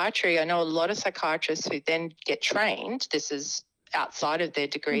psychiatry, I know a lot of psychiatrists who then get trained. This is outside of their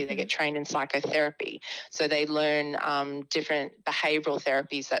degree. They get trained in psychotherapy. So they learn different behavioural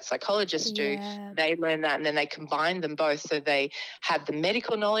therapies that psychologists do. They learn that, and then they combine them both. So they have the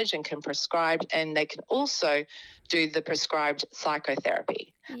medical knowledge and can prescribe, and they can also do the prescribed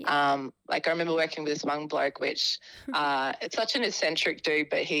psychotherapy. I remember working with this one bloke, which it's such an eccentric dude,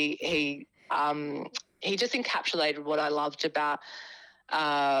 but he just encapsulated what I loved about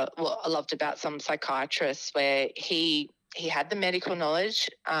some psychiatrists, where he had the medical knowledge,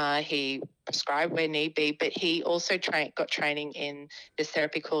 he prescribed where need be, but he also got training in this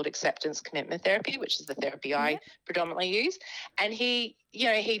therapy called acceptance commitment therapy, which is the therapy I predominantly use. And he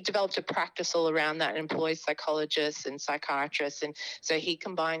developed a practice all around that and employs psychologists and psychiatrists. And so he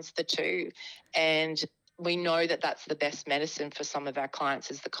combines the two. And we know that that's the best medicine for some of our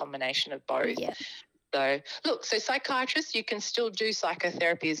clients, is the combination of both. So, look, psychiatrists, you can still do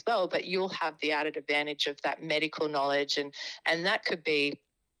psychotherapy as well, but you'll have the added advantage of that medical knowledge, and that could be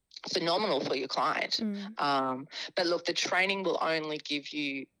phenomenal for your client. But look, the training will only give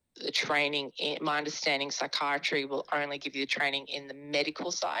you the training my understanding, psychiatry will only give you the training in the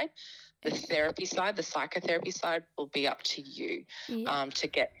medical side. The therapy side, the psychotherapy side, will be up to you to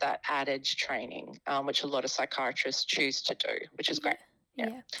get that added training, which a lot of psychiatrists choose to do, which is great.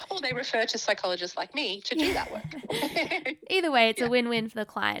 Yeah. Or they refer to psychologists like me to do that work. Either way, it's Yeah. a win-win for the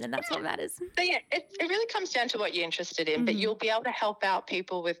client, and that's what matters. So yeah, it really comes down to what you're interested in, but Mhm. you'll be able to help out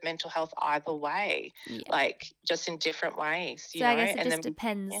people with mental health either way, Yeah. like just in different ways, So I guess it just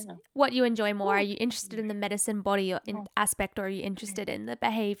depends what you enjoy more. Are you interested in the medicine body or aspect, or are you interested in the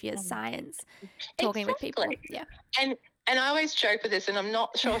behavior science, talking with people? Yeah. And I always joke with this, and I'm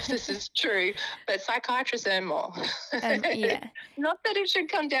not sure if this is true, but psychiatrists earn more. Yeah. Not that it should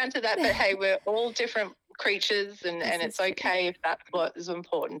come down to that, but hey, we're all different creatures, and it's okay if that's what is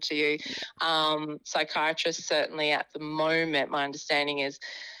important to you. Psychiatrists certainly at the moment, my understanding is,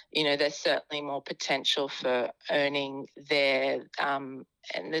 there's certainly more potential for earning there, and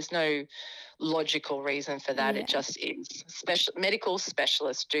there's no logical reason for that. Yeah. It just is. Medical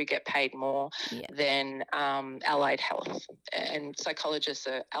specialists do get paid more than allied health, and psychologists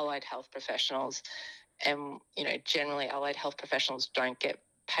are allied health professionals, and generally allied health professionals don't get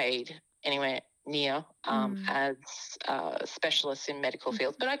paid anywhere near as specialists in medical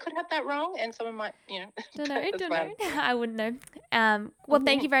fields. But I could have that wrong, and someone might, Don't know. I wouldn't know. Well,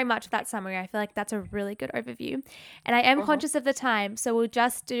 thank you very much for that summary. I feel like that's a really good overview. And I am conscious of the time, so we'll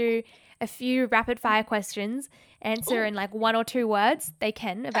just do a few rapid fire questions, answer in like 1 or 2 words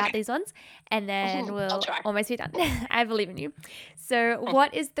about these ones, and then we'll almost be done. I believe in you. So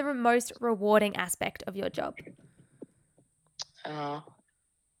what is the most rewarding aspect of your job?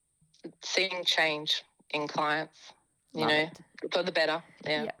 Seeing change in clients, for the better.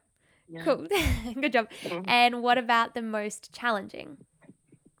 Yeah. Cool. Good job. And what about the most challenging?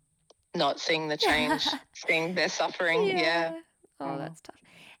 Not seeing the change, seeing their suffering. Yeah. Oh, that's tough.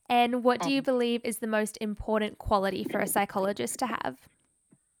 And what do you believe is the most important quality for a psychologist to have?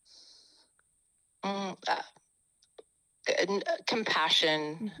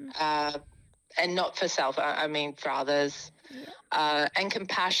 Compassion, and not for self, I mean for others. And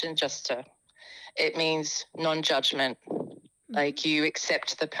compassion it means non-judgment. Like you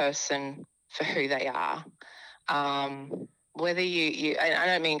accept the person for who they are. Whether you I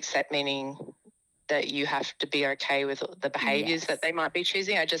don't mean accept meaning that you have to be okay with the behaviors that they might be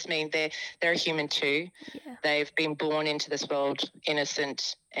choosing. I just mean they're a human too. They've been born into this world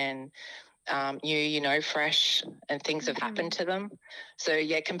innocent and new, fresh, and things have happened to them. So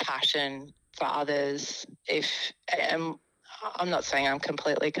compassion for others. I'm not saying I'm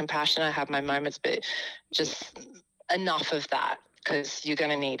completely compassionate, I have my moments, but just enough of that, because you're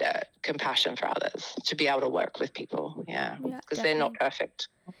going to need a compassion for others to be able to work with people, because they're not perfect.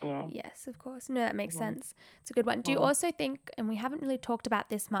 Yes, of course. No, that makes sense. It's a good one. Do you also think, and we haven't really talked about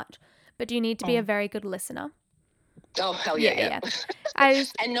this much, but do you need to be a very good listener? Oh, hell yeah. And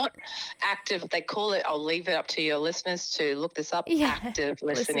not active. They call it, I'll leave it up to your listeners to look this up, active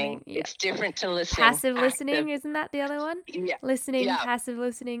listening. It's different to listening. Passive listening, isn't that the other one? Yeah. Listening, passive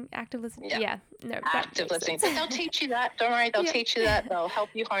listening, active listening. Yeah. No, active listening. But they'll teach you that. Don't worry, they'll teach you that. They'll help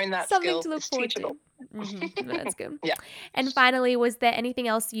you hone that Something skill. to look forward to. No, that's good. Yeah. And finally, was there anything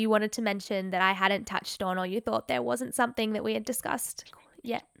else you wanted to mention that I hadn't touched on, or you thought there wasn't something that we had discussed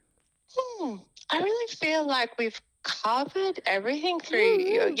yet? I really feel like we've covered everything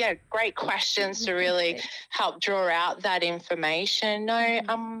through great questions to really help draw out that information. No,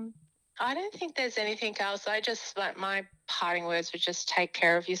 I don't think there's anything else. I just my parting words would just take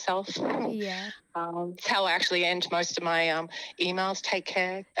care of yourself. It's how I actually end most of my emails. Take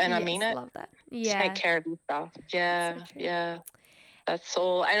care, and I mean it. Love that. Take care of yourself. That's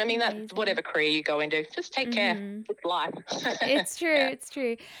all. And I mean that whatever career you go into, just take care. It's life. It's true. It's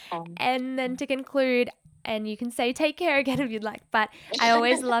true. And then to conclude, and you can say take care again if you'd like, but I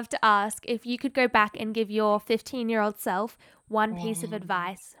always love to ask, if you could go back and give your 15-year-old self one piece of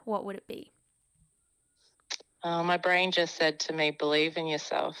advice, what would it be? My brain just said to me, believe in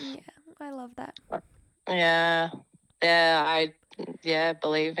yourself. Yeah, I love that. I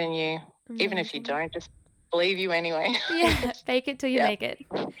believe in you. Even if you don't, just believe you anyway. Fake it till you make it.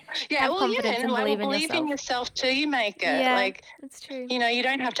 Have confidence and believe in yourself till you make it. That's true. You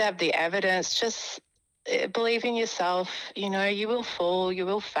don't have to have the evidence, just believe in yourself. You will fall, you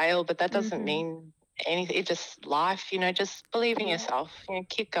will fail, but that doesn't mean anything. It's just life. Just believe in yourself.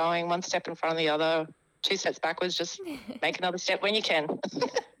 Keep going, one step in front of the other, 2 steps backwards, just make another step when you can.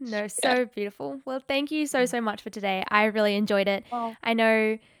 No, so beautiful. Well, thank you so much for today. I really enjoyed it. I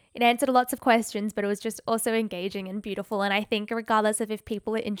know it answered lots of questions, but it was just also engaging and beautiful. And I think regardless of if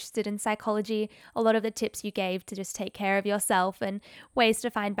people are interested in psychology, a lot of the tips you gave to just take care of yourself and ways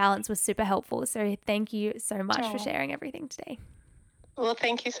to find balance was super helpful. So thank you so much for sharing everything today. Well,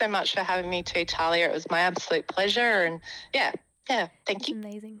 thank you so much for having me too, Talia. It was my absolute pleasure. And yeah, thank you.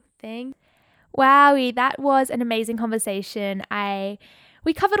 Amazing. Thanks. Wowie, that was an amazing conversation.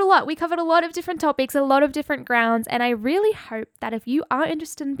 We covered a lot. We covered a lot of different topics, a lot of different grounds, and I really hope that if you are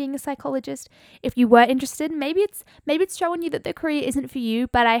interested in being a psychologist, if you were interested, maybe it's showing you that the career isn't for you,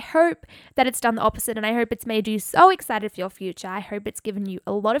 but I hope that it's done the opposite, and I hope it's made you so excited for your future. I hope it's given you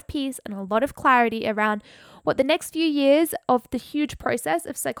a lot of peace and a lot of clarity around what the next few years of the huge process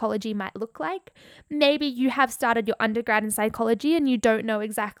of psychology might look like. Maybe you have started your undergrad in psychology and you don't know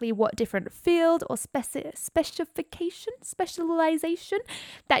exactly what different field or specialization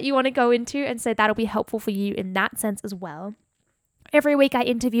that you want to go into, and so that'll be helpful for you in that sense as well. Every week I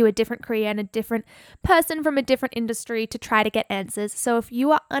interview a different career and a different person from a different industry to try to get answers. So if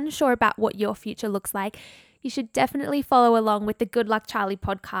you are unsure about what your future looks like, you should definitely follow along with the Good Luck Charlie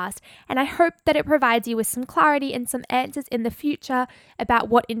podcast, and I hope that it provides you with some clarity and some answers in the future about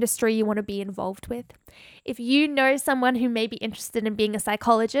what industry you want to be involved with. If you know someone who may be interested in being a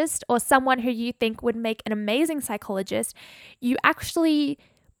psychologist or someone who you think would make an amazing psychologist, you actually,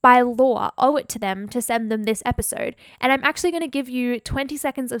 by law, owe it to them to send them this episode. And I'm actually going to give you 20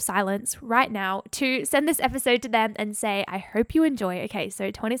 seconds of silence right now to send this episode to them and say, I hope you enjoy. Okay, so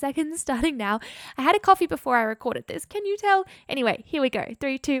 20 seconds starting now. I had a coffee before I recorded this. Can you tell? Anyway, here we go.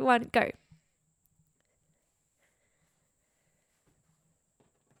 3, 2, 1, go.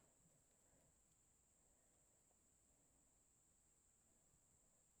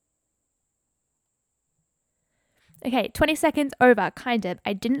 Okay, 20 seconds over, kind of.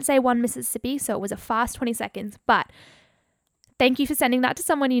 I didn't say 1 Mississippi, so it was a fast 20 seconds, but thank you for sending that to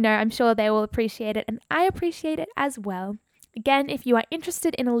someone you know. I'm sure they will appreciate it, and I appreciate it as well. Again, if you are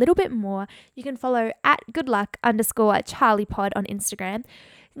interested in a little bit more, you can follow at goodluck_CharliePod on Instagram.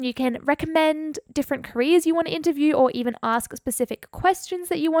 You can recommend different careers you want to interview or even ask specific questions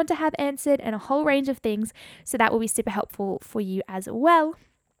that you want to have answered and a whole range of things, so that will be super helpful for you as well.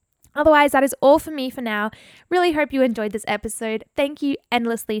 Otherwise, that is all for me for now. Really hope you enjoyed this episode. Thank you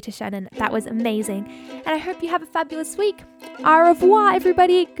endlessly to Shannon. That was amazing. And I hope you have a fabulous week. Au revoir,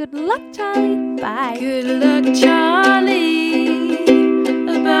 everybody. Good luck, Charlie. Bye. Good luck, Charlie.